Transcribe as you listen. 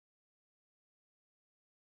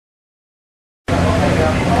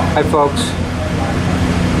Hi folks.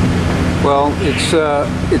 Well,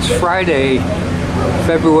 it's Friday,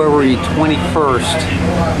 February 21st,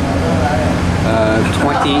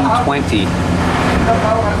 2020,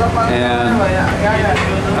 and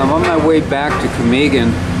I'm on my way back to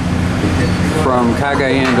Camiguin from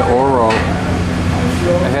Cagayan de Oro.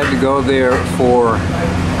 I had to go there for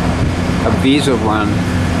a visa run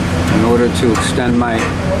in order to extend my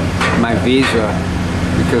visa,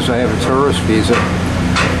 because I have a tourist visa,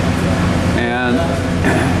 and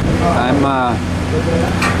I'm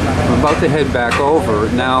about to head back over.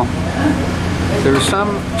 Now, there are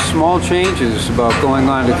some small changes about going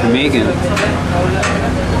on to Camiguin.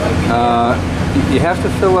 You have to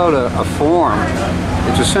fill out a form.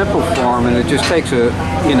 It's a simple form, and it just takes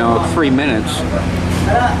 3 minutes.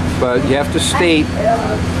 But you have to state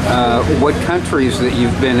what countries that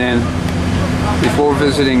you've been in before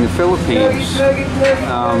visiting the Philippines.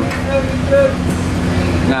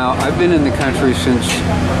 Now, I've been in the country since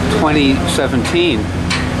 2017,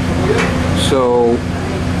 so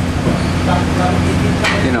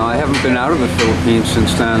I haven't been out of the Philippines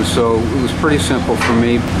since then, so it was pretty simple for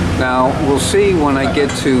me. Now, we'll see when I get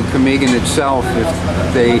to Camiguin itself if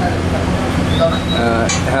they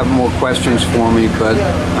have more questions for me, but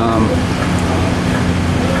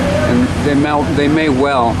and they may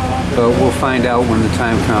well, but we'll find out when the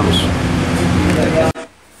time comes.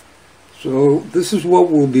 So this is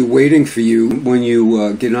what will be waiting for you when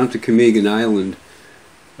you get onto Camiguin Island.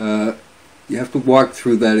 You have to walk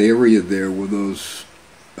through that area there where those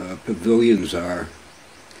pavilions are,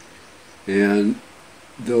 and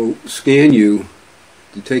they'll scan you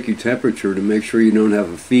to take your temperature to make sure you don't have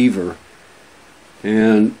a fever,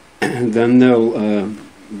 and then they'll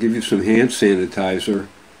give you some hand sanitizer,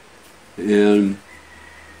 and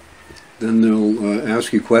then they'll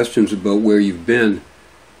ask you questions about where you've been.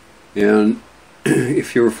 And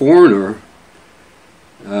if you're a foreigner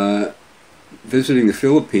visiting the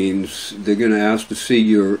Philippines, they're going to ask to see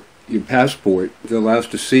your passport. They'll ask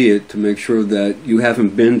to see it to make sure that you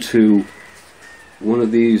haven't been to one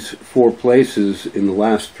of these 4 places in the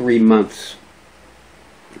last 3 months: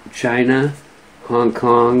 China, Hong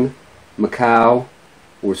Kong, Macau,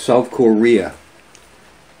 or South Korea.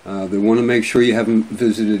 They want to make sure you haven't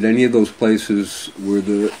visited any of those places where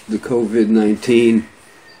the Covid-19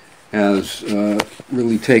 has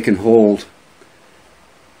really taken hold.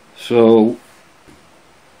 So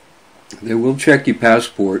they will check your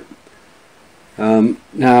passport.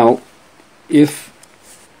 Now, if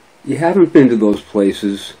you haven't been to those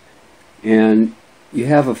places and you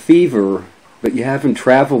have a fever but you haven't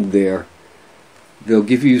traveled there, they'll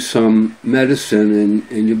give you some medicine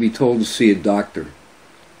and you'll be told to see a doctor.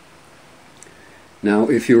 Now,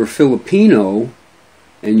 if you're a Filipino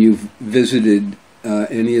and you've visited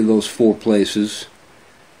any of those 4 places,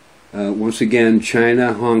 once again,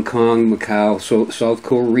 China, Hong Kong, Macau, South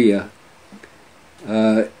Korea,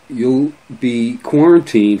 you'll be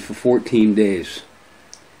quarantined for 14 days,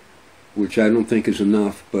 which I don't think is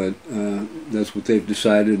enough, but that's what they've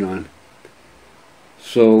decided on.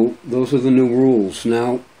 So those are the new rules.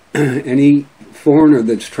 Now, any foreigner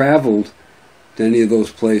that's traveled to any of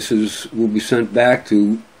those places will be sent back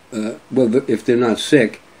to, well, if they're not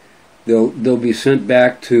sick, they'll be sent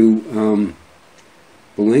back to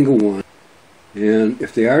Balingawan, and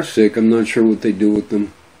if they are sick, I'm not sure what they do with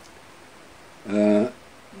them,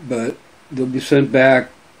 but they'll be sent back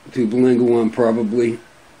to Balingawan probably,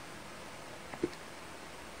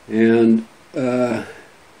 and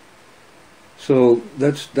so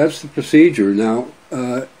that's the procedure. Now,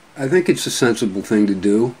 I think it's a sensible thing to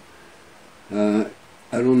do. I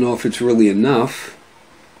don't know if it's really enough,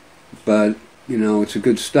 but it's a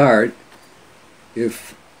good start.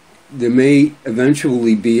 If there may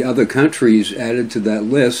eventually be other countries added to that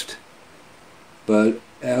list, but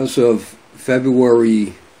as of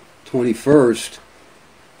February 21st,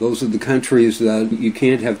 those are the countries that you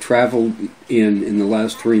can't have traveled in the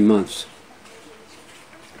last 3 months.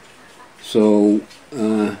 So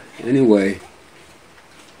anyway,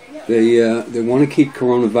 they want to keep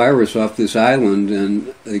coronavirus off this island,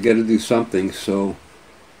 and they got to do something. So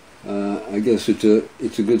I guess it's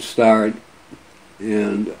a good start,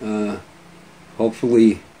 and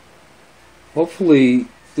hopefully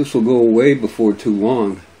this will go away before too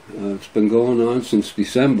long. It's been going on since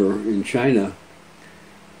December in China,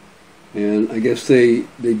 and I guess they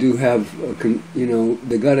do have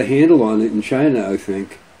they got a handle on it in China, I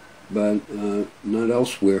think, but not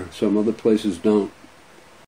elsewhere. Some other places don't.